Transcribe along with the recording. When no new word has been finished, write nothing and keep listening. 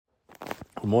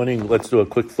Good morning. Let's do a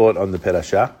quick thought on the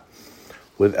Perashah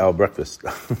with our breakfast.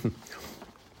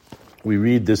 We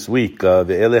read this week,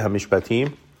 Ve'ele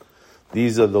HaMishpatim.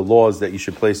 These are the laws that you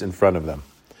should place in front of them.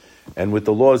 And with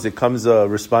the laws, it comes a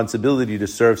responsibility to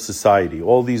serve society.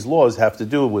 All these laws have to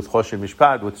do with Choshen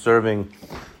Mishpat, with serving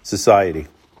society.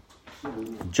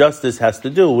 Justice has to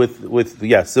do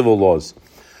with civil laws.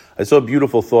 I saw a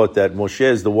beautiful thought that Moshe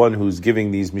is the one who's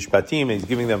giving these Mishpatim, and he's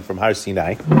giving them from Har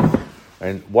Sinai.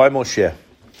 And why Moshe?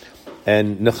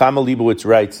 And Nechama Leibowitz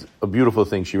writes a beautiful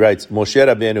thing. She writes, Moshe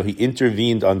Rabbeinu, he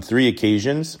intervened on 3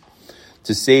 occasions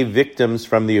to save victims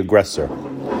from the aggressor.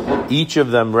 Each of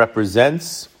them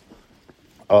represents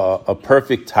a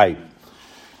perfect type.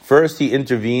 First, he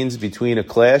intervenes between a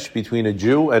clash between a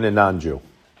Jew and a non-Jew.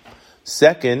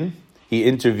 Second, he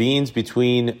intervenes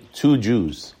between 2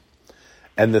 Jews.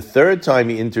 And the third time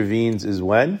he intervenes is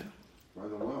when? By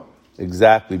the law.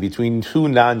 Exactly, between 2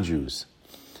 non-Jews.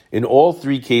 In all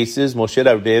 3 cases, Moshe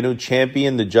Rabbeinu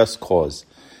championed the just cause.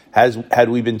 Had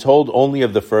we been told only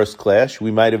of the first clash, we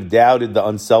might have doubted the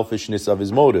unselfishness of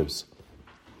his motives.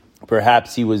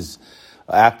 Perhaps he was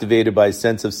activated by a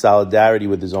sense of solidarity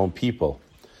with his own people.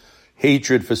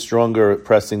 Hatred for stronger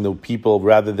oppressing the people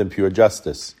rather than pure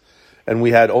justice. And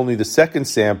we had only the second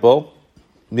sample.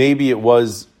 Maybe it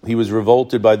was he was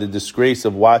revolted by the disgrace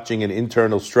of watching an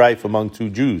internal strife among 2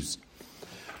 Jews.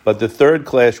 But the third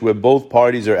clash, where both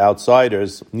parties are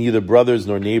outsiders, neither brothers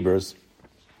nor neighbors,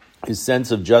 his sense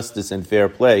of justice and fair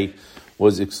play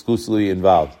was exclusively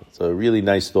involved. So a really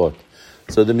nice thought.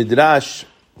 So the Midrash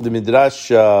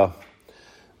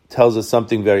tells us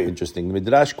something very interesting. The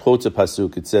Midrash quotes a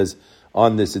pasuk. It says,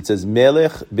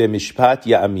 Melech b'mishpat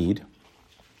ya'amid.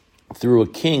 Through a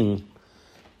king,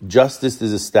 justice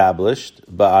is established,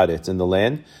 ba'aretz, in the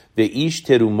land. Ve'ish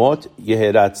terumot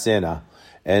yeheratzena.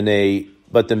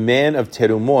 But the man of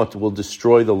terumot will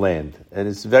destroy the land. And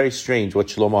it's very strange what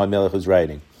Shlomo HaMelech is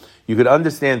writing. You could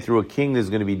understand through a king there's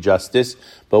going to be justice,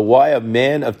 but why a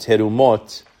man of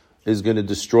terumot is going to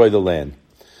destroy the land?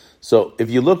 So if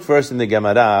you look first in the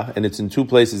Gemara, and it's in 2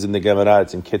 places in the Gemara,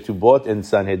 it's in Ketubot and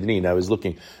Sanhedrin. I was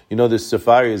looking. This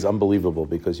Safari is unbelievable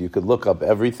because you could look up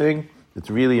everything. It's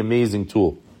a really amazing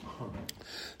tool. It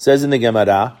says in the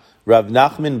Gemara, Rav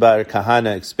Nachman bar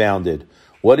Kahana expounded,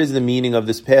 what is the meaning of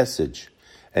this passage?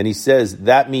 And he says,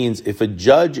 that means if a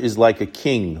judge is like a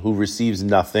king who receives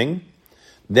nothing,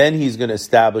 then he's going to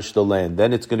establish the land.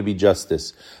 Then it's going to be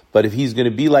justice. But if he's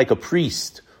going to be like a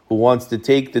priest who wants to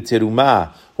take the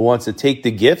terumah, who wants to take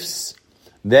the gifts,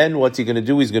 then what's he going to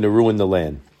do? He's going to ruin the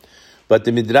land. But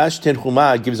the Midrash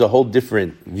Tenchumah gives a whole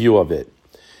different view of it.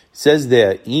 It says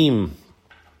there, Im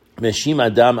meshim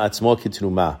adam atzmo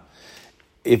keterumah.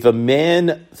 If a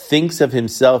man thinks of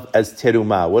himself as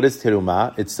terumah, what is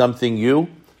terumah? It's something you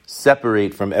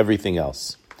separate from everything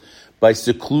else. By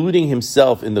secluding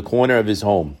himself in the corner of his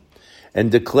home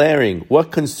and declaring, what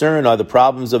concern are the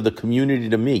problems of the community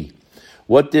to me?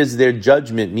 What does their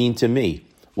judgment mean to me?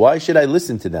 Why should I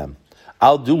listen to them?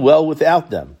 I'll do well without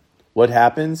them. What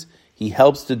happens? He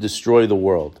helps to destroy the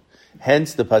world.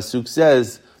 Hence the pasuk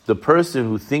says, the person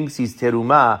who thinks he's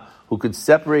terumah, who could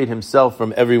separate himself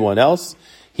from everyone else,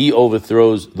 he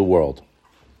overthrows the world.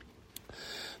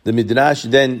 The Midrash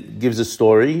then gives a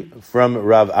story from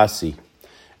Rav Asi.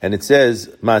 And it says,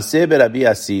 Maaseh beRabbi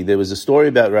Asi, there was a story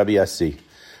about Rabbi Asi.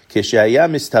 Keshaya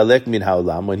mistalek min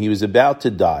haolam, when he was about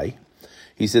to die,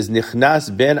 he says,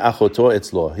 Nichnas ben achoto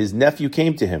etzlo, his nephew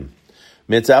came to him.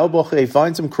 Metzao boche, he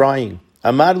finds him crying.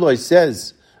 Amar lo, he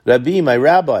says, Rabbi, my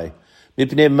rabbi,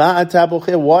 mipnei ma ata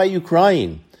boche, why are you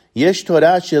crying? Yesh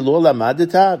Torah shelo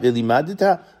lamadeta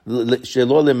v'limadeta? Is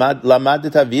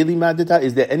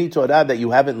there any Torah that you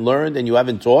haven't learned and you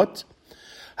haven't taught?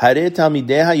 Your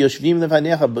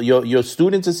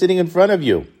students are sitting in front of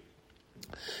you.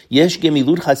 Is there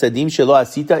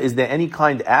any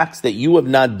kind acts that you have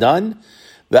not done?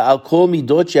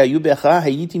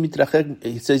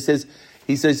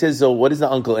 He says, so what does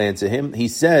the uncle answer him? He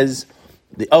says,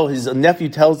 his nephew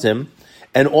tells him,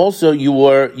 and also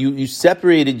you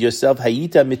separated yourself,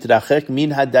 hayita mitrachek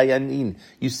min hadayanin.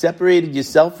 You separated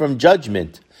yourself from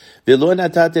judgment. Velo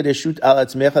natate reshut al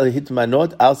atzmecha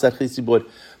lehitmanot al sarchei tzibor.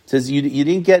 Says you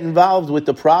didn't get involved with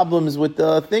the problems with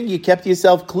the thing. You kept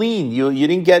yourself clean. You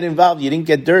didn't get involved. You didn't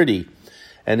get dirty.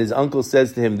 And his uncle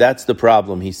says to him, that's the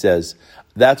problem. He says,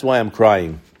 that's why I'm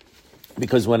crying.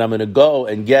 Because when I'm going to go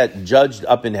and get judged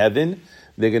up in heaven,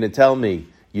 they're going to tell me,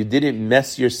 you didn't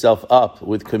mess yourself up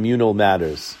with communal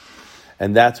matters.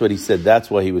 And that's what he said. That's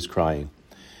why he was crying.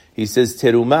 He says,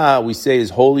 terumah, we say,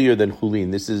 is holier than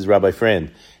chulin. This is Rabbi Fran.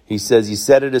 He says, you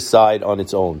set it aside on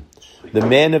its own. The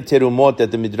man of terumot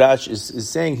that the Midrash is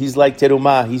saying, he's like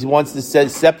terumah. He wants to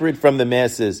set separate from the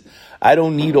masses. I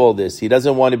don't need all this. He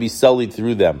doesn't want to be sullied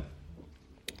through them.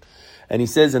 And he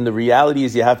says, and the reality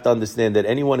is you have to understand that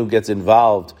anyone who gets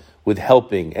involved with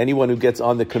helping, anyone who gets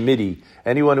on the committee,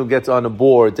 anyone who gets on a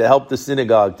board to help the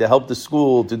synagogue, to help the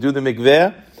school, to do the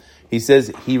mikveh, he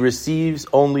says he receives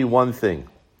only one thing: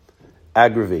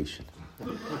 aggravation.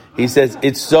 He says,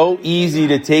 it's so easy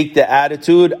to take the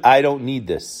attitude, I don't need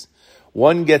this.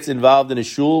 One gets involved in a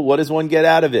shul, what does one get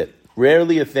out of it?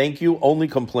 Rarely a thank you, only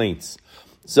complaints.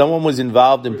 Someone was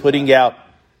involved in putting out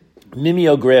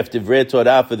mimeograph Divrei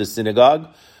Torah for the synagogue.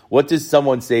 What does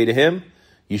someone say to him?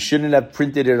 You shouldn't have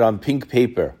printed it on pink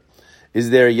paper. Is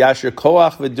there a yasher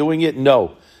koach for doing it?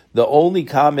 No. The only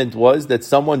comment was that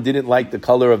someone didn't like the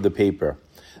color of the paper.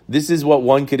 This is what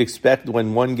one could expect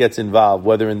when one gets involved,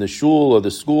 whether in the shul or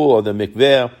the school or the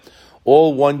mikveh.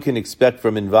 All one can expect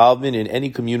from involvement in any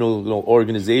communal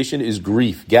organization is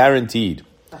grief, guaranteed.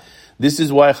 This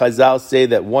is why Chazal say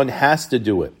that one has to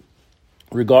do it.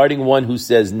 Regarding one who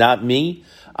says, not me,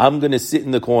 I'm going to sit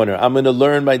in the corner. I'm going to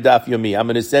learn my daf yomi. I'm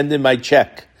going to send in my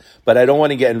check, but I don't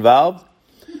want to get involved.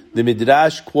 The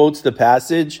Midrash quotes the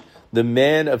passage, the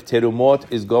man of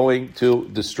terumot is going to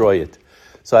destroy it.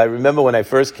 So I remember when I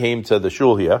first came to the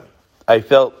shul here, I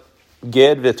felt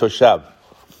ger v'toshav.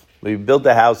 We built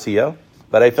a house here,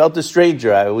 but I felt a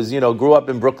stranger. I was, grew up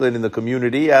in Brooklyn in the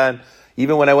community, and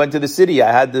even when I went to the city,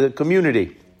 I had the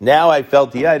community. Now I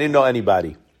felt here, I didn't know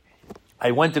anybody.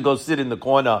 I went to go sit in the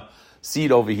corner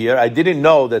seat over here. I didn't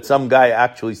know that some guy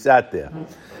actually sat there.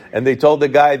 And they told the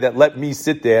guy that let me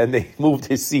sit there, and they moved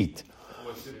his seat.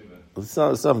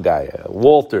 Some guy,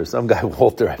 Walter,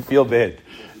 I feel bad.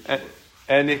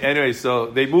 And anyway, so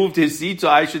they moved his seat so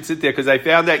I should sit there, because I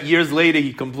found that years later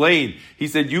he complained. He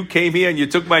said, you came here and you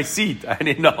took my seat. I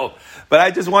didn't know. But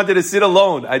I just wanted to sit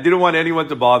alone. I didn't want anyone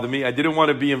to bother me. I didn't want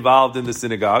to be involved in the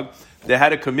synagogue. They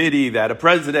had a committee, they had a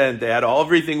president, they had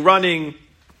everything running.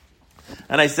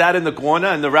 And I sat in the corner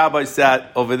and the rabbi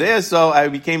sat over there, so I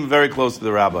became very close to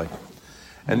the rabbi.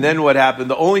 And then what happened,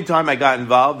 the only time I got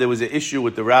involved, there was an issue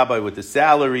with the rabbi with the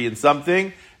salary and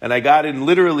something, and I got in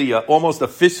literally almost a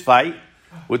fist fight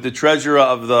with the treasurer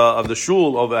of the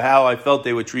shul over how I felt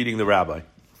they were treating the rabbi.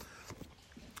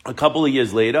 A couple of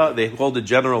years later, they called a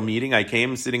general meeting. I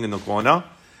came sitting in the corner,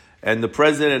 and the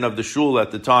president of the shul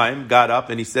at the time got up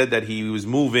and he said that he was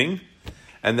moving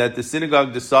and that the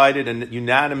synagogue decided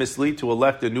unanimously to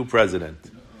elect a new president.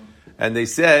 And they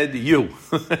said, you.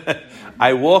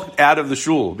 I walked out of the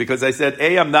shul because I said,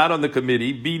 A, I'm not on the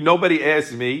committee. B, nobody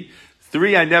asked me.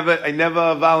 3, I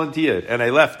never volunteered. And I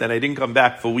left and I didn't come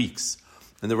back for weeks.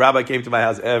 And the rabbi came to my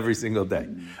house every single day.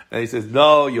 And he says,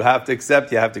 no, you have to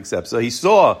accept. So he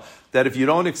saw that if you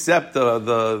don't accept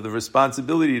the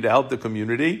responsibility to help the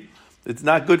community, it's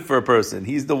not good for a person.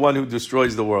 He's the one who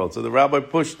destroys the world. So the rabbi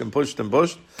pushed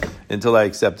until I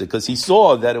accepted, because he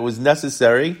saw that it was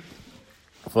necessary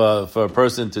for a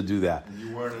person to do that. And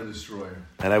you weren't a destroyer.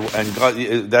 And God,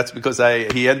 that's because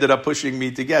he ended up pushing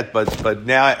me to get. But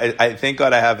now I thank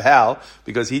God I have Hal,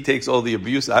 because he takes all the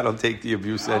abuse. I don't take the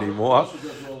abuse anymore.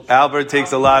 Albert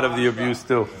takes a lot of the abuse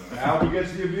too. Albert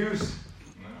gets the abuse.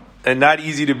 And not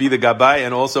easy to be the gabbai.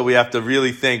 And also we have to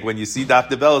really think, when you see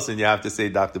Dr. Bellison, you have to say,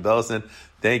 Dr. Bellison,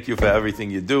 thank you for everything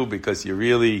you do, because you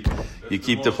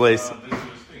keep the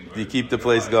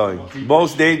place going.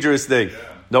 Most dangerous thing.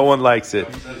 No one likes it.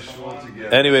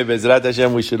 Anyway, Bezrat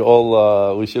Hashem, we should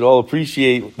all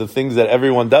appreciate the things that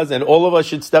everyone does, and all of us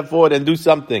should step forward and do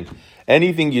something.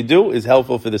 Anything you do is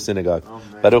helpful for the synagogue.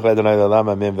 Baruch Adonai L'olam,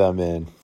 amen v'amen.